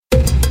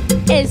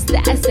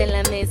Estás en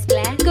la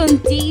mezcla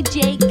con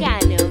DJ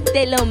Cano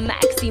de Lo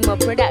Máximo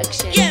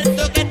Production. Y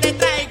esto que te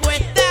traigo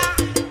está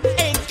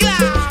en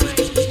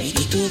clave. Y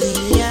tú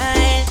dile a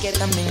él que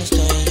también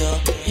estoy yo,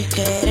 y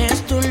que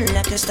eres tú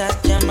la que estás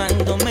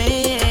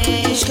llamándome,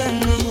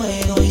 buscando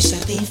juego y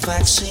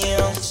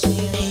satisfacción,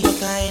 y yo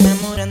caí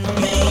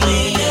enamorándome.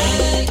 Dile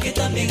a él que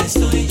también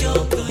estoy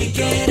yo, y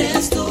que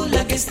eres tú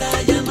la que está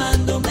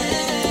llamándome,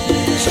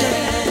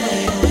 buscando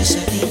juego y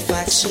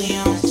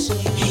satisfacción,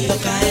 y yo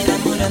caí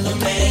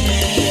enamorándome.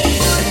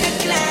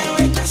 Claro,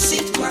 esta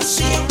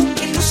situación,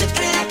 que no se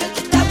crea que el que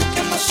está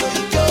buscando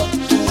soy yo.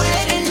 Tú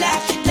eres la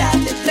que está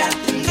detrás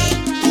de mí,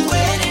 tú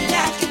eres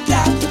la que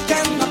está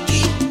buscando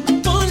aquí.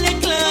 ponle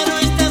claro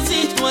esta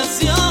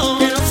situación,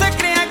 que no se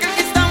crea que el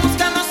que está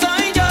buscando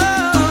soy yo.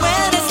 Tú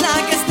eres la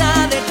que está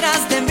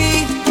detrás de mí,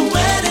 tú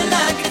eres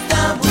la que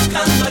está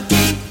buscando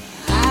aquí.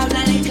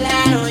 Háblale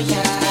claro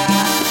ya,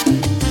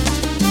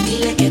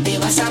 dile que te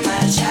vas a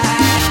marchar.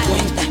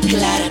 Cuenta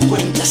clara,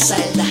 cuenta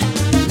salda,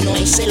 no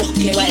hay celos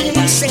que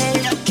valgan,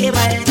 celos que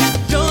valgan.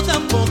 Yo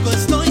tampoco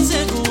estoy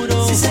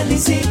seguro si se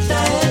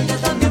licita él, yo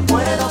también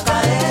puedo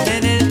caer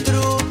en el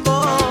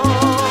truco.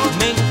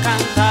 Me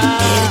encanta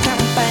El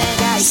campa de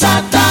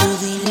gaisata. Tú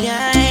dile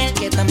a él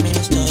que también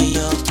estoy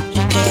yo, y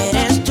que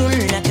eres tú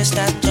la que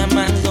estás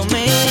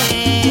llamándome,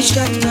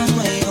 buscando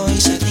juego y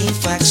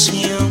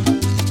satisfacción,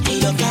 y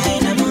yo caí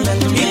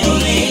enamorándome. Y tú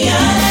dile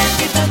a él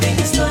que también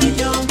estoy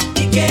yo,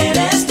 y que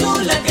eres tú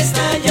la que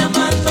está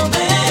llamándome,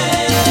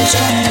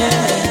 Buscando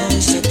juego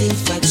y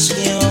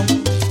satisfacción.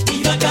 y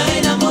yo acá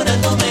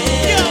enamorándome.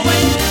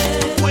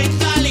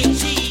 Cuéntale,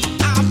 sí,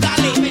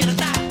 háblale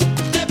verdad.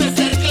 Debe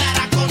ser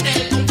clara con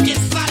él, con quién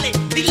sale.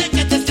 Dile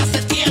que desde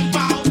hace tiempo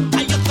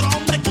hay otro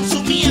hombre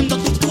consumiendo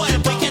tu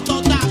cuerpo y que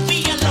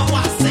todavía lo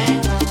hace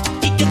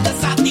y que te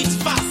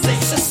satisface.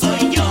 Ese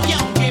soy yo. Y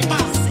aunque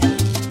pase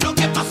lo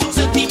que pasa, un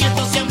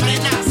sentimiento siempre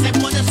nace.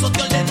 Por eso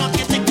te ordeno a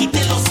que te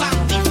quite los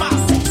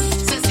antifaces.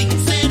 Sé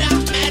sincera,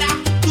 mera,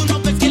 tú no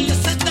ves que le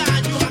hace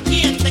daño a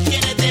quien te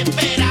quiere de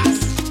veras.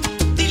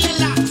 Dile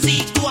la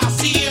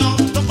situación,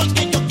 no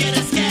porque yo quiero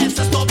es que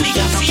esa es tu Yo no quiero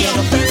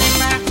obligación.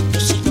 problemas, yo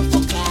sigo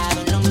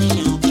enfocado en lo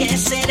mío. ¿Qué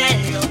será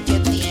lo que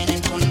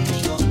tienen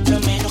conmigo? Lo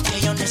menos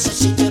que yo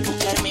necesito es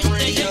buscarme un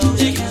lío.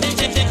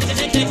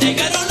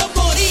 Llegaron los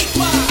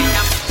boricuas.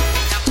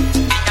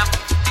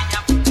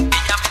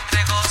 Ella me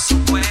entregó su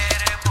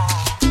cuerpo.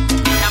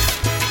 Ella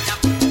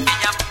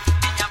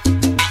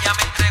me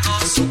entregó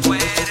su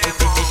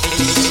cuerpo.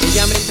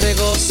 Ella me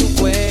entregó su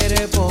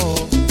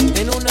cuerpo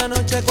en una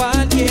noche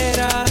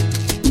cualquiera.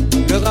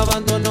 Luego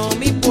abandonó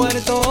mi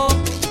puerto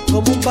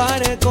como un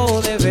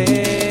barco de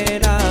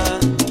vela.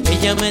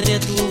 Ella me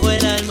detuvo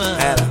el alma.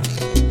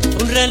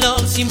 Un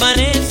reloj sin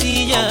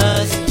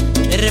manecillas.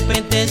 De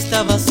repente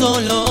estaba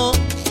solo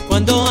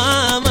cuando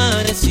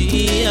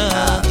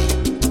amanecía.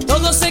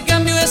 Todo se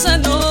cambió esa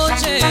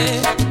noche,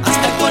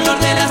 hasta el color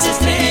de las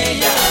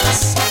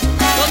estrellas.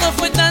 Todo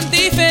fue tan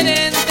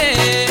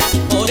diferente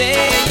por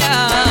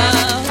ella,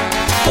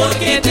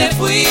 porque te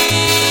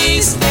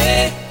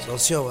fuiste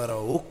Socio,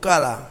 pero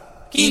búscala.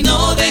 y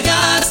no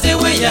dejaste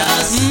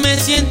huellas. Me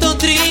siento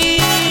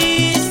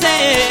triste,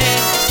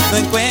 no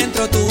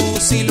encuentro tu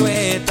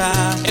silueta.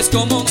 Es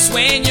como un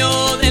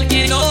sueño del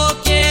que no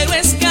quiero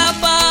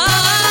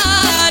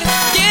escapar.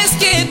 Y es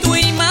que tu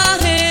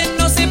imagen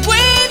no se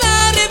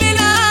pueda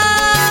revelar.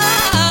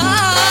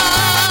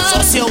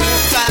 Socio,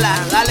 búscala,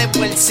 dale,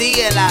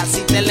 persíguela.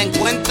 Si te la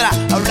encuentras,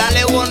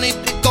 háblale bonito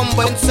y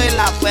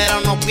convéncela. Pero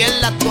no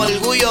pierdas tu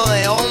orgullo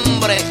de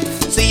hombre.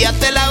 Si ya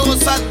te la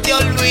gozaste,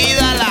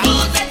 olvídala.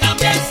 No te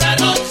cambies esa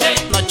noche,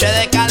 Noche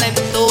de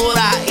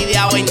calentura y de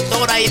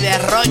aventura y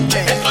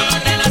derroche. el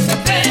color de las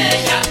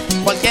estrellas.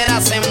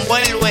 Cualquiera se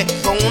envuelve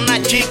con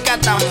una chica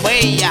tan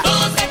bella.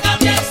 No te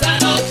cambies esa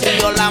noche,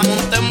 Yo la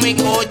monto en mi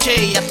coche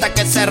y hasta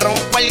que se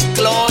rompa el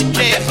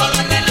cloche. el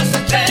color de las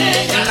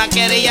estrellas. Una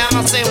querella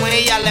no se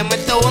huella, le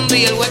meto hondo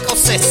y el hueco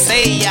se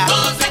sella.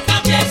 No te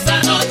cambies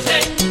esa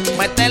noche,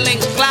 Métele en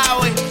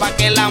clave pa'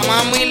 que la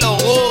mami lo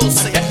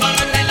goce. el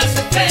color de las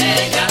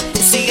estrellas.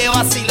 Tú sigue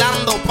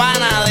vacilando,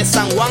 pana, de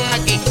San Juan a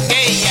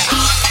Quisqueya.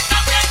 Todo se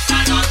cambió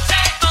esa noche.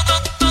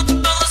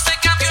 Todo se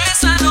cambió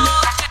esa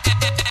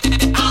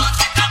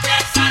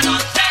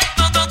noche.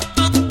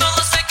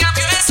 Todo se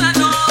cambió esa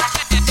noche.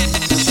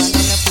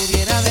 Palabra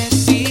pudiera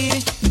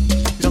decir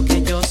lo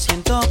que yo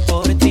siento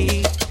por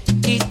ti,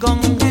 y con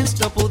un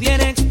gesto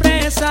pudiera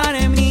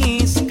expresar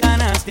mis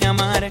ganas de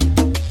amar.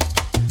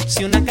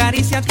 Si una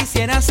caricia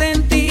quisiera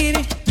sentir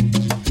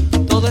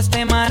todo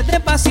este mar de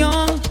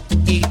pasión,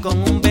 y con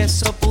un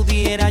beso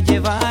pudiera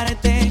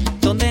llevarte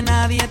donde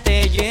nadie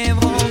te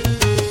llevó.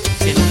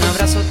 Si en un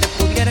abrazo te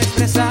pudiera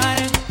expresar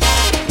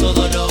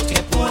todo lo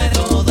que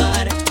puedo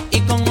dar, y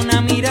con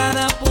una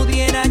mirada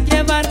pudiera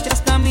llevarte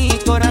hasta mi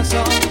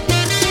corazón.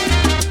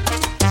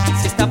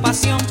 Si esta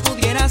pasión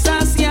pudiera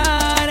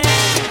saciar,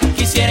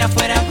 quisiera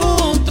fuera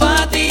junto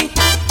a ti,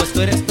 pues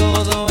tú eres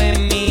todo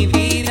en mi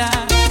vida.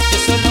 Yo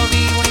solo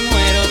vivo y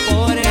muero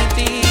por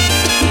ti.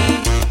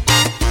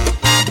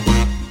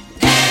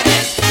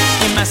 Eres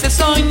quien me hace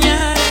soñar.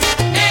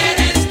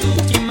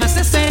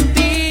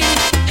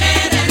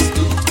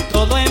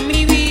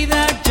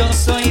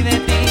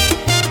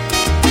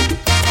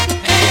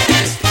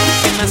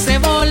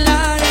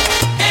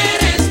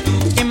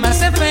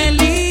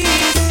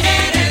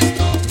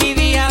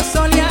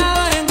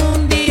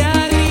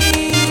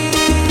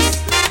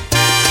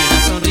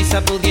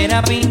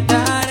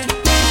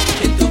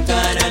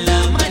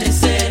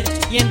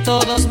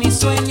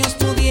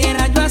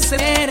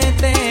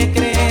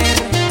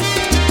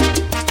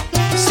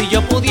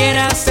 yo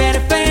pudiera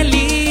ser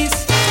feliz,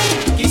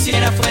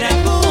 quisiera fuera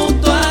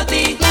junto a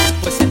ti,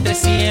 pues entre el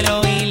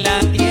cielo y la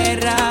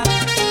tierra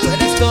tú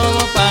eres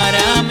todo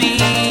para mí.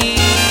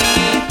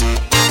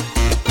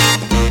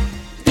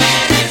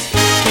 Eres tú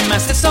quien me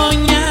hace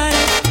soñar,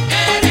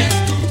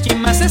 eres tú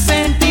quien me hace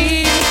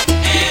sentir,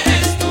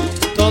 eres tú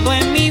todo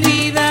en mi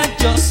vida,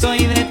 yo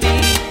soy de ti.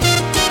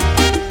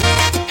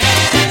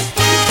 Eres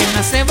tú quien me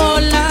hace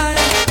volar,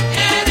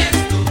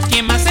 eres tú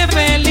quien me hace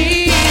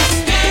feliz,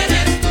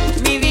 eres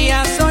tú mi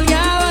día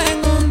soleado en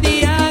un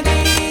día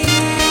gris.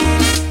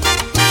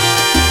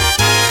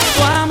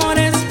 Tu amor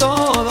es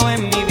todo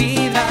en mi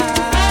vida,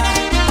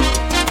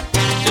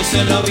 yo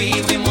solo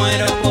vivo y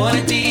muero por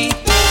ti.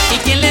 Y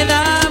quien le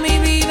da a mi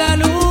vida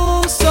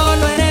luz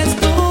solo eres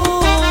tú.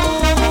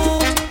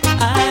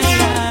 Ay,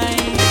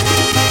 ay,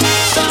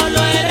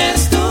 solo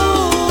eres tú.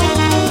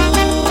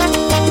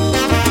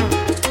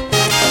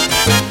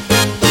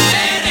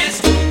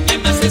 Eres tú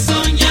quien me hace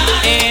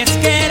soñar. Es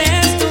que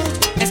eres tú,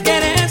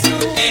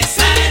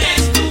 esa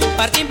eres tú.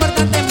 Parte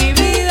importante en mi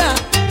vida,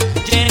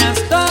 llenas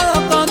todo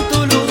con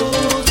tu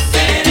luz.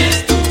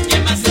 Eres tú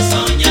quien me hace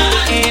soñar.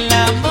 El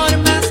amor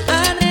más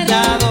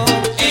anhelado,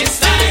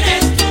 esa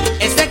eres tú.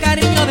 Ese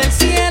cariño del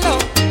cielo,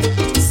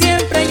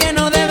 siempre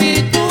lleno de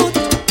virtud.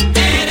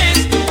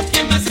 Eres tú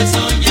quien me hace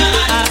soñar.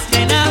 Has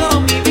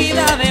llenado mi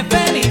vida de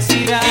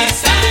felicidad.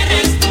 Esa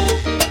eres tú.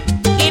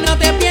 Y no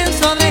te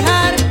pienso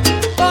dejar,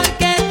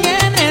 porque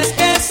tienes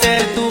que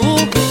ser tú.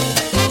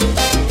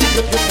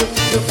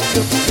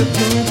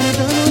 Yo he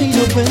tratado y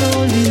no puedo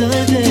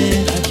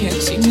olvidarte. I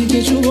can't seem to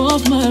get you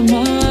off my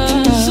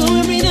mind. So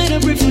every night I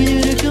pray for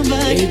you to come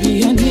back.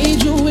 Baby, I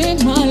need you in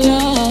my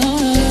life.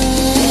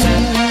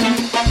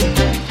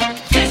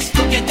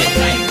 Esto que te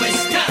traigo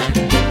está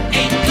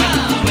en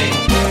clave.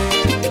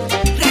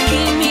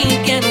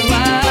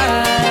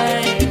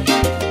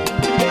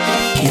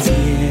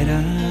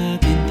 Quisiera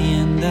que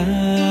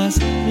entiendas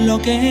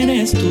lo que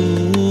eres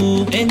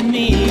tú. En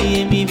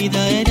mi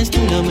vida eres tú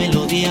la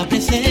melodía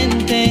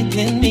presente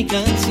en mi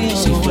canción.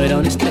 Si fuera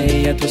una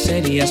estrella tú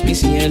serías mi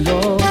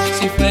cielo.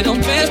 Si fuera un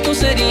pez tú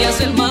serías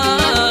el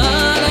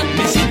mar.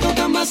 Me siento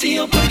tan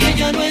vacío porque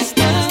ya no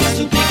estás.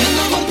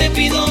 Suplicando amor te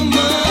pido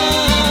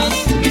más.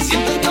 Me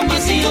siento tan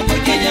vacío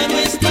porque ya no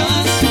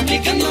estás.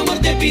 Suplicando amor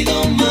te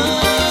pido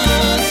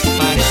más.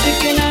 Parece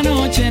que la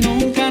noche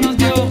nunca nos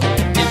dio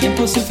el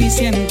tiempo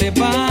suficiente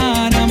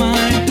para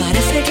amar.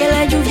 Parece que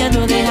la lluvia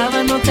no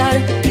dejaba notar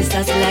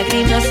estas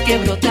lágrimas que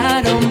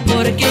brotaron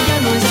porque ya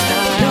no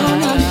estás.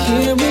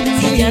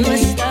 Si ya no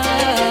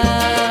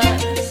estás,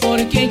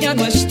 Porque ya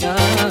no estás.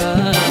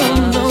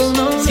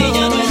 Si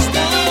ya no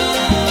estás,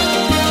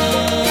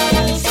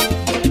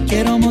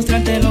 quiero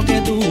mostrarte lo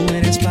que tú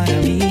eres para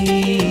mí.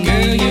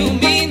 Girl, you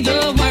mean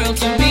the world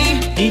to me.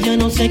 Y ya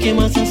no sé qué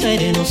más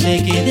hacer, no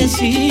sé qué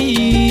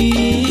decir.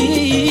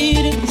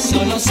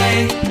 Solo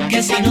sé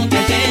que si no te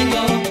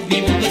tengo,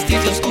 mi mundo es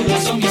triste, oscuro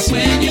son mis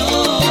sueños.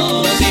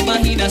 ¿Te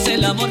imaginas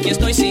el amor que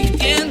estoy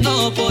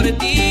sintiendo por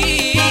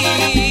ti?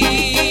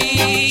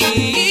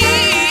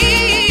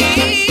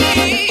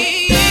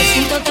 me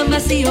siento tan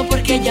vacío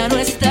porque ya no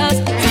estás.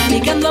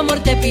 Suplicando amor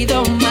te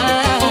pido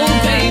más.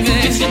 Oh baby,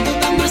 me siento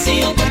tan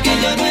vacío porque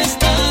ya no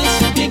estás.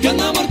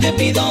 Suplicando amor te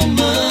pido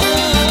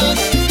más.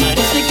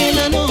 Parece que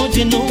la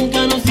noche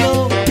nunca nos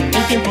dio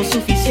el tiempo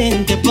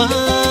suficiente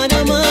para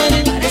amar.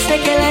 Parece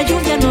que la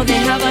lluvia no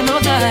dejaba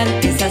notar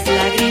esas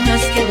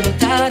lágrimas que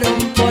brotaron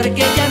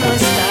porque ya no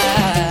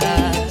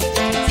estás.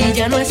 Si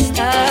ya no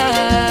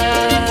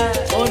estás,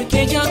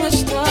 Porque ya no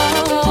estás.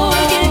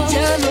 porque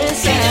ya no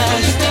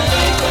estás.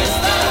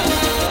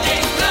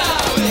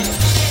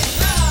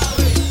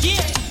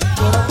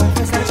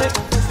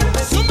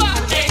 Zumba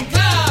en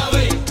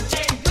clave.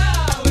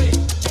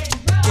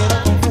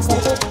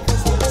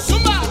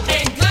 Zumba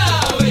en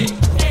clave.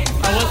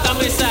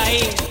 Aguántame esa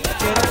ahí.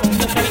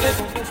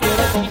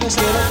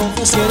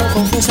 Quiero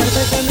confesarte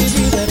que mi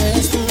vida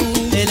eres tú.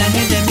 El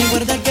ángel de mi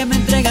guarda que me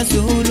entrega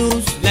su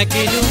luz. La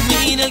que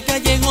ilumina el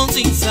callejón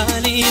sin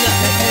salida.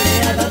 La que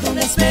le ha dado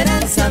una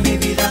esperanza a mi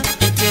vida.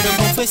 Y quiero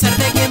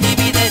confesarte que mi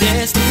vida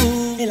eres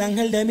tú. El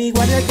ángel de mi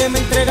guarda que me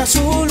entrega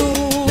su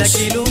luz. La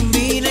que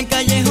ilumina el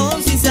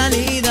callejón sin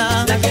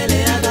salida. La que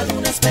le ha dado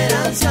una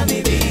esperanza a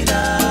mi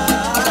vida.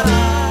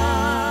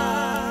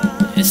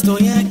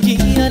 Estoy aquí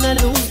a la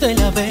luz de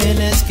la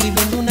vela,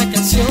 escribiendo una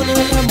canción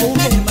a la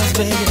mujer más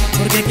bella.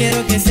 Porque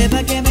quiero que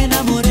sepa que me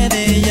enamoré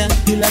de ella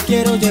y la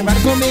quiero llevar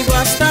conmigo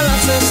hasta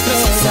las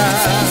estrellas. Esa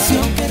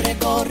sensación que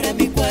recorre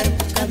mi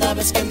cuerpo cada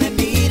vez que me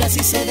miras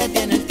y se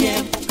detiene el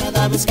tiempo.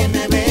 Cada vez que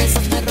me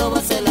besas me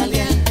robas el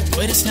aliento.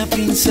 Tú eres la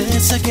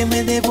princesa que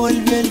me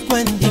devuelve el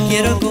cuento. Y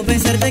quiero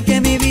confesarte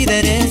que mi vida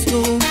eres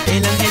tú.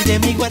 El ángel de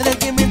mi guarda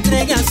que me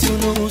entrega su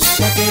luz.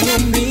 La que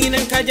ilumina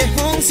el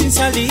callejón sin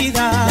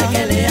salida. La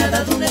que le ha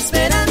dado una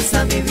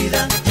esperanza a mi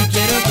vida. Y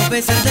quiero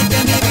confesarte que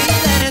mi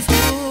vida eres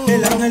tú.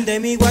 El ángel de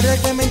mi guarda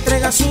que me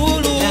entrega su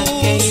luz. La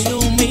que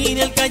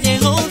ilumina el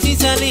callejón sin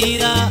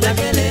salida. La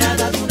que le ha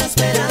dado una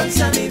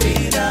esperanza a mi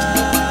vida.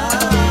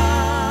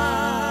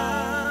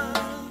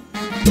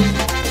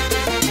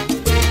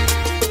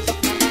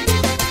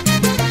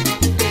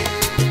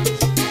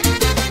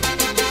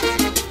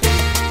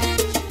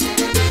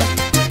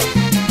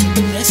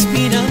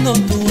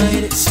 respirando tu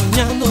aire,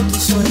 soñando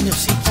tus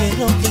sueños. Y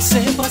quiero que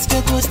sepas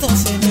que tú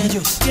estás en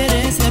ellos.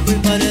 Quieres ser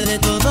culpable de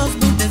todos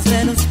mis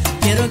desvelos.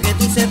 Quiero que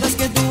tú sepas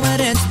que tú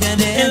eres mi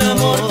anhelo. El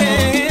amor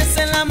que es,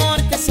 el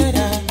amor que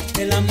será,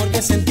 el amor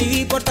que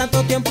sentí por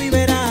tanto tiempo y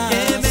verás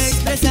que me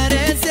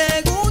expresaré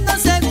segundo a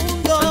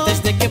segundo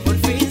antes de que por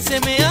fin se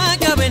me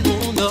acabe el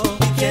mundo.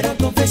 Y quiero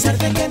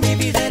confesarte que mi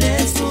vida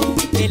eres tú,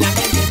 el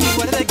ángel de mi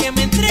guarda que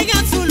me entrega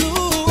su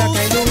luz, la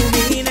que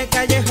ilumina el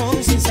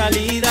callejón sin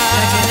salida,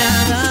 la que le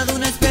ha dado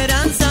una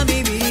esperanza a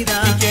mi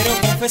vida. Y quiero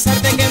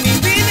confesarte que mi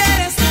vida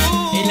eres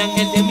tú, el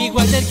ángel de mi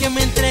guarda que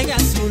me entrega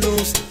su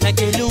luz, la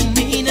que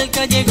ilumina el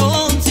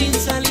callejón sin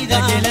salida,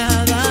 la que le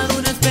ha dado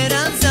una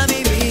esperanza a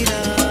mi vida.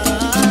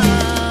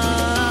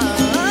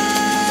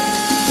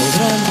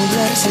 Podrá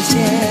nublarse el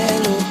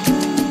cielo,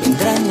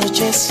 vendrán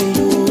noches sin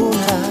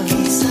luna,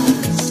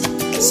 quizás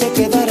se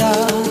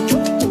quedarán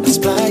las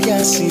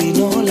playas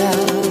sin ola.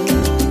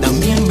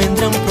 También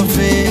vendrán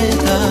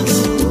profetas,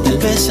 tal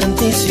vez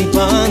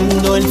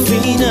anticipando el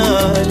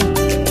final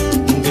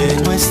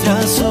de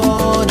nuestras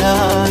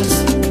horas.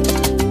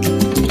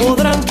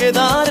 Podrán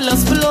quedar las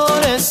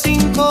flores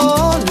sin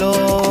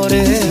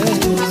colores,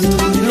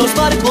 los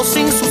barcos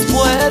sin sus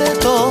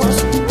puertos,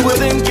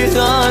 pueden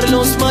quedar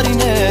los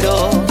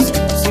marineros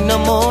sin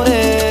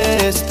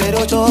amores,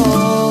 pero yo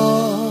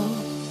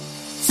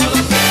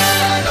Solo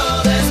quiero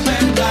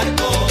despertar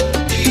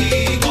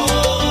contigo,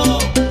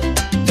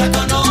 ya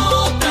con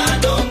otra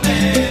no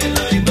me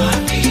lo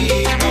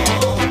imagino.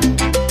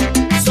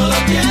 Solo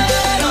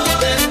quiero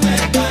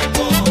despertar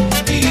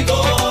contigo.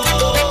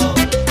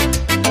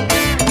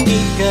 y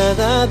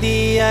cada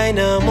día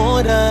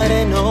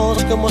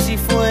enamorarnos como si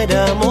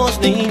fuéramos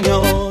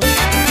niños.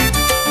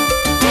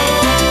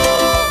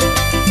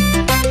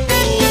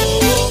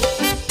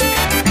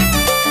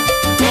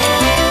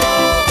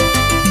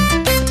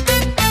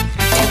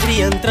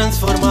 Podrían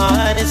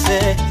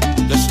transformarse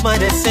los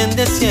mares en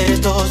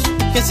desiertos,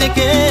 que se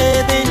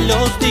queden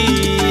los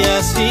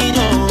días sin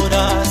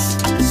horas,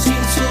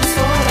 sin sus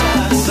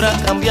horas. Podrá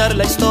cambiar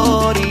la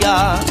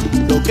historia,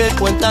 lo que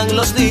cuentan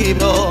los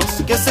libros,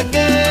 que se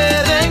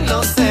queden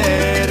los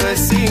héroes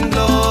sin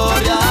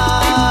gloria.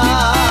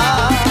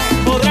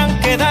 Podrán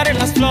quedar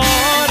las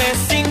flores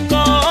sin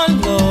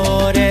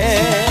colores,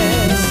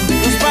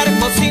 los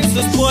barcos sin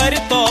sus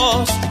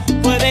puertos,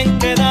 pueden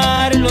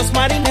quedar los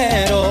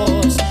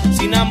marineros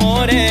sin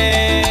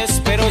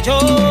amores, pero yo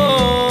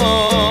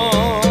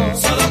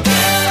Solo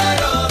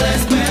quiero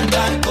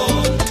despertar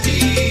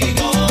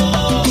contigo,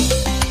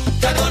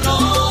 ya con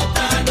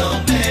otra no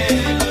me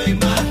lo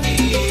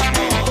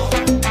imagino.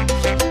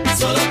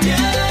 Solo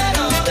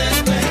quiero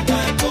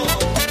despertar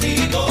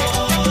contigo.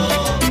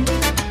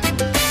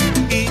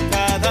 y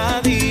cada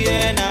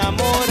día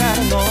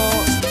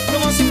enamorarnos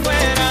como si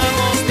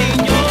fuéramos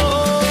niños.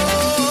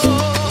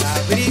 La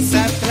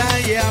brisa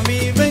trae a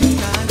mi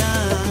ventana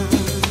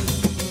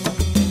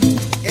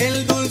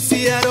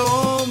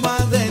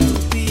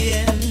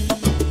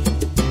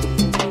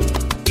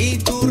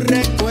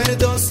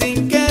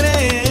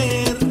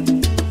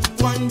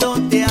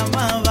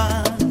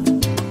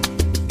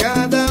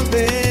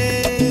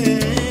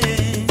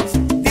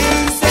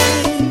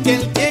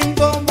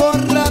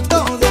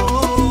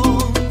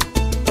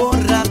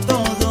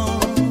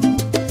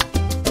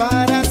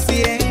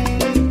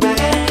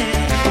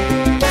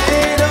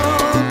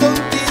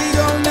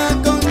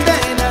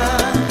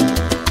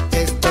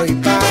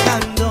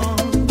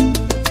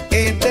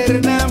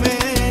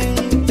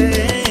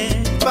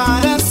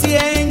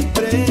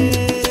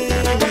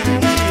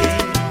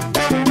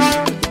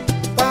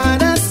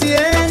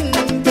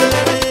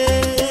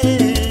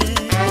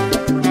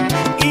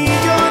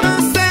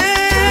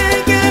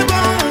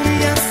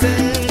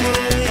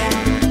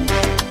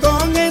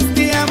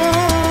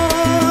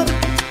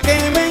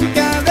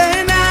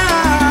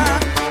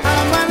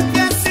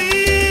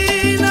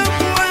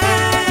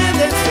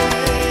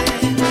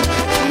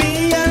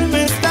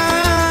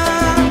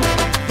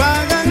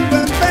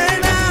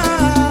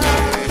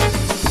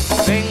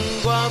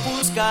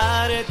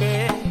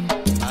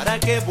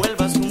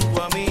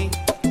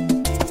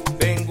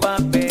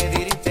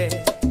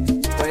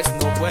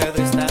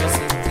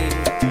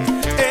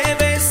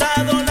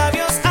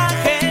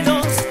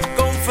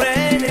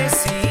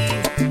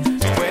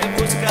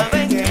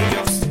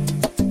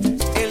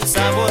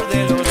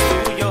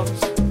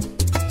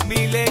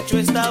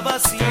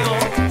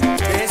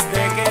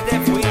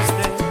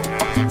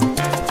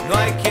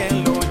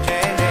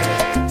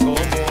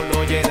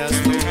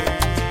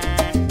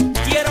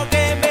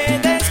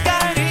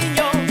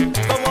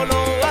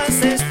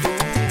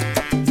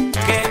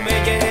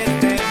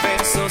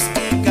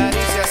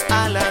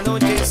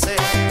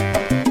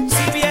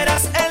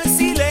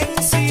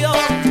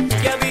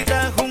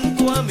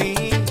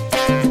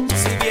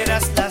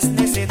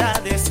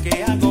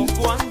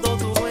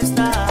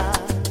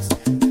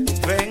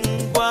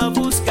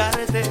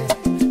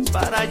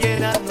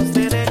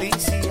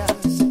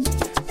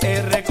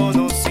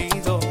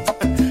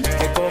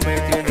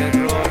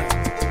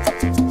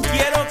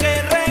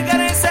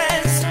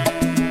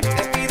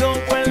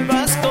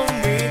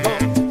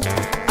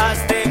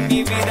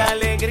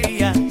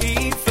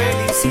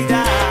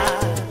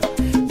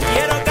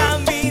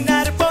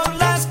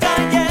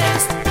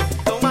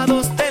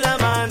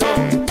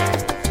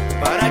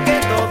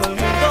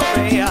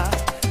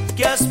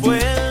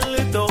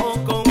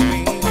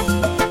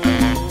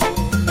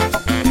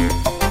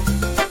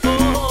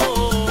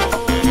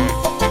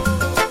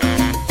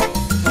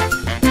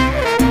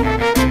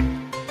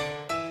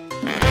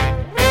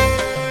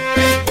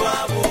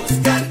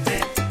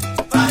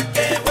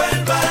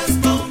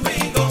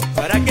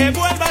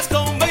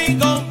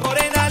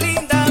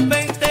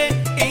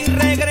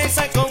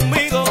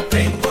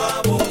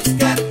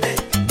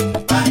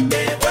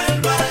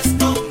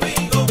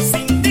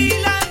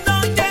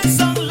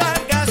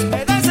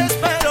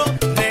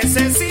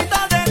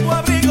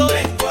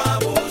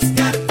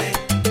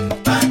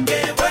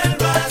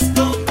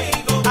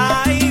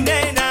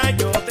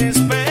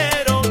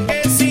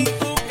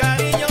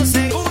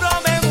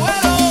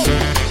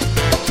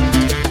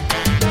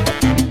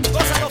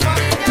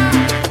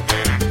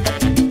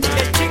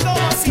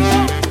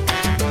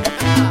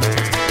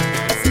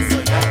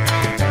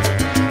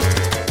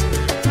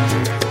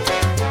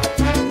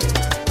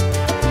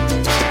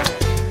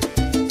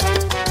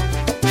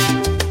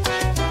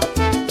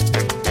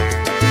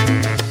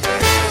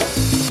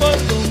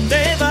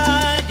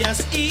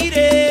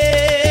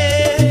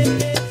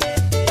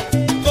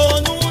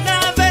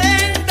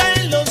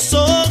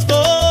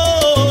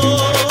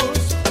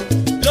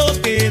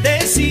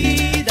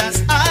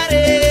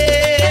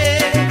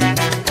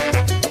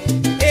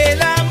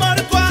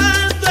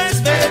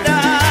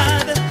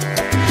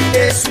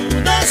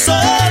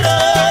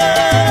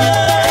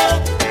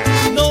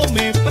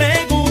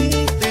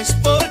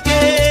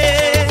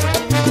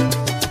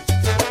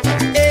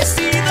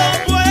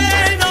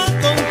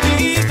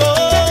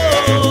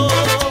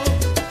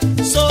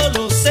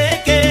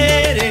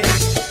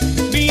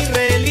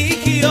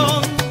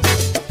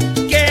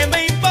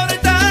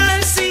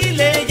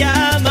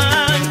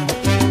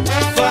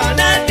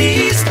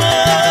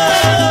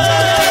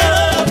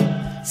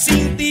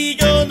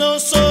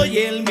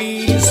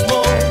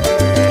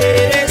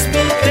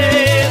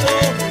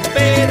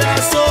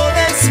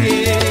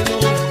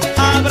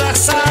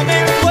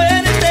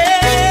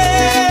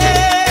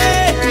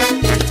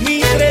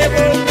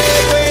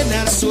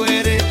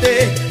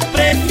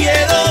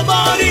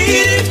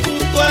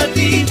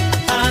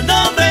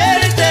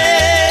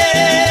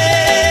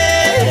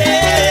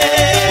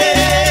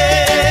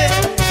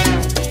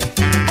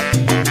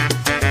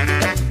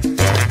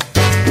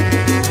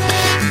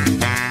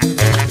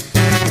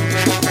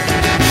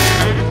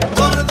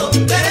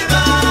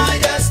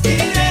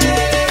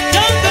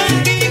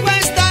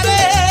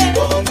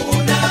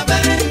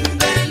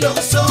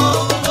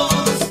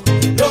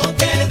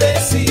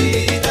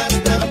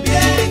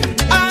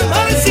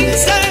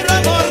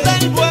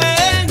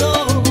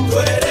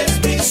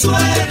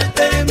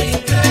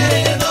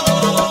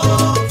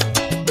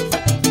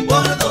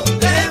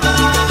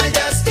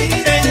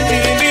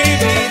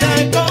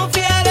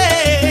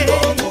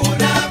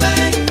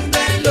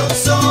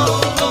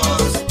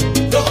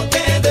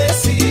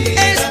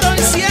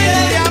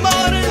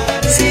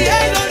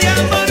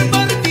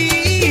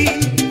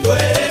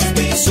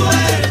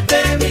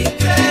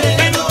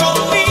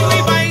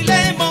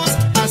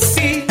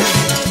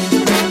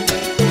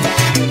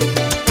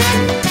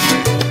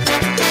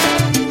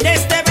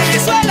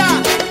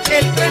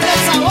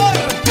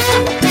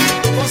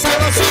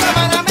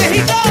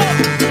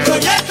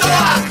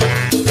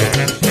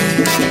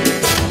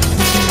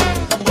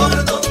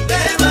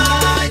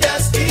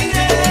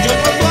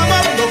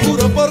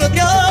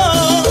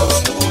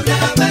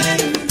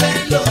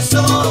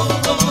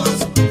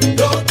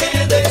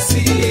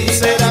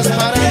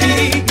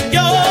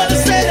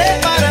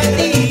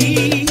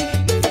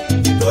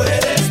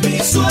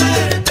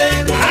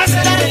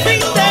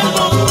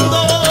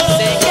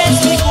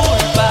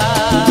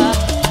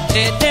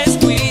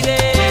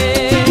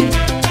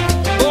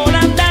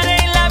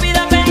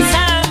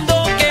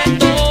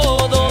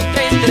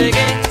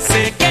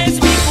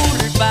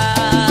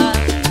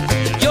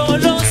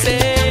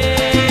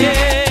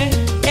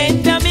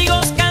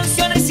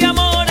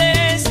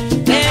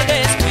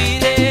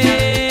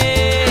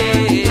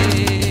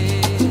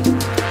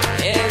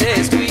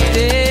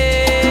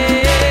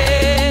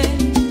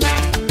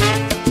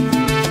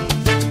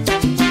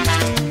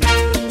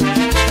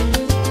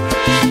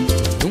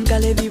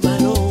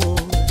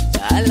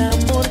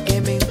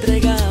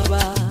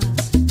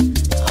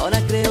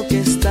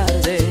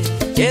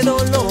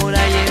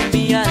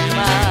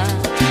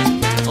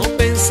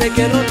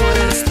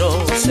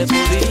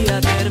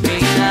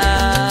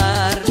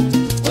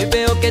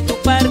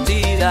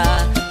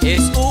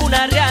es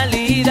una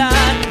realidad.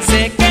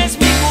 Sé que es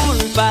mi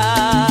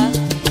culpa,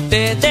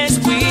 te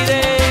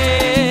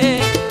descuidé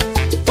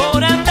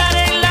por andar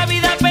en la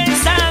vida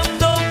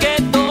pensando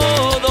que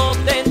todo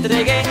te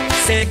entregué.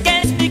 Sé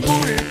que es mi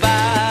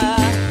culpa,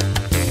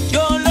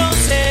 yo lo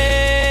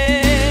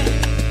sé.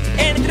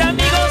 Entre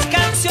amigos,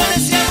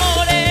 canciones y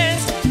amores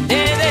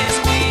te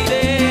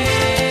descuidé.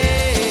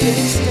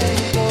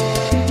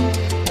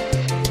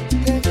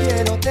 Te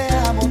quiero, te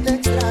amo, te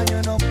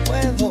extraño, no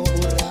puedo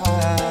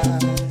borrar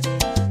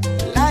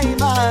la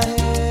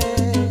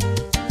imagen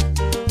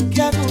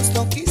que a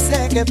gusto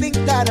quise que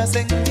pintaras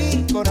en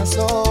mi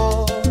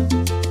corazón.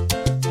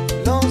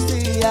 Los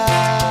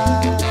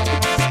días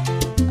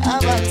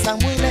avanzan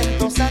muy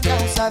lentos a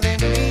causa de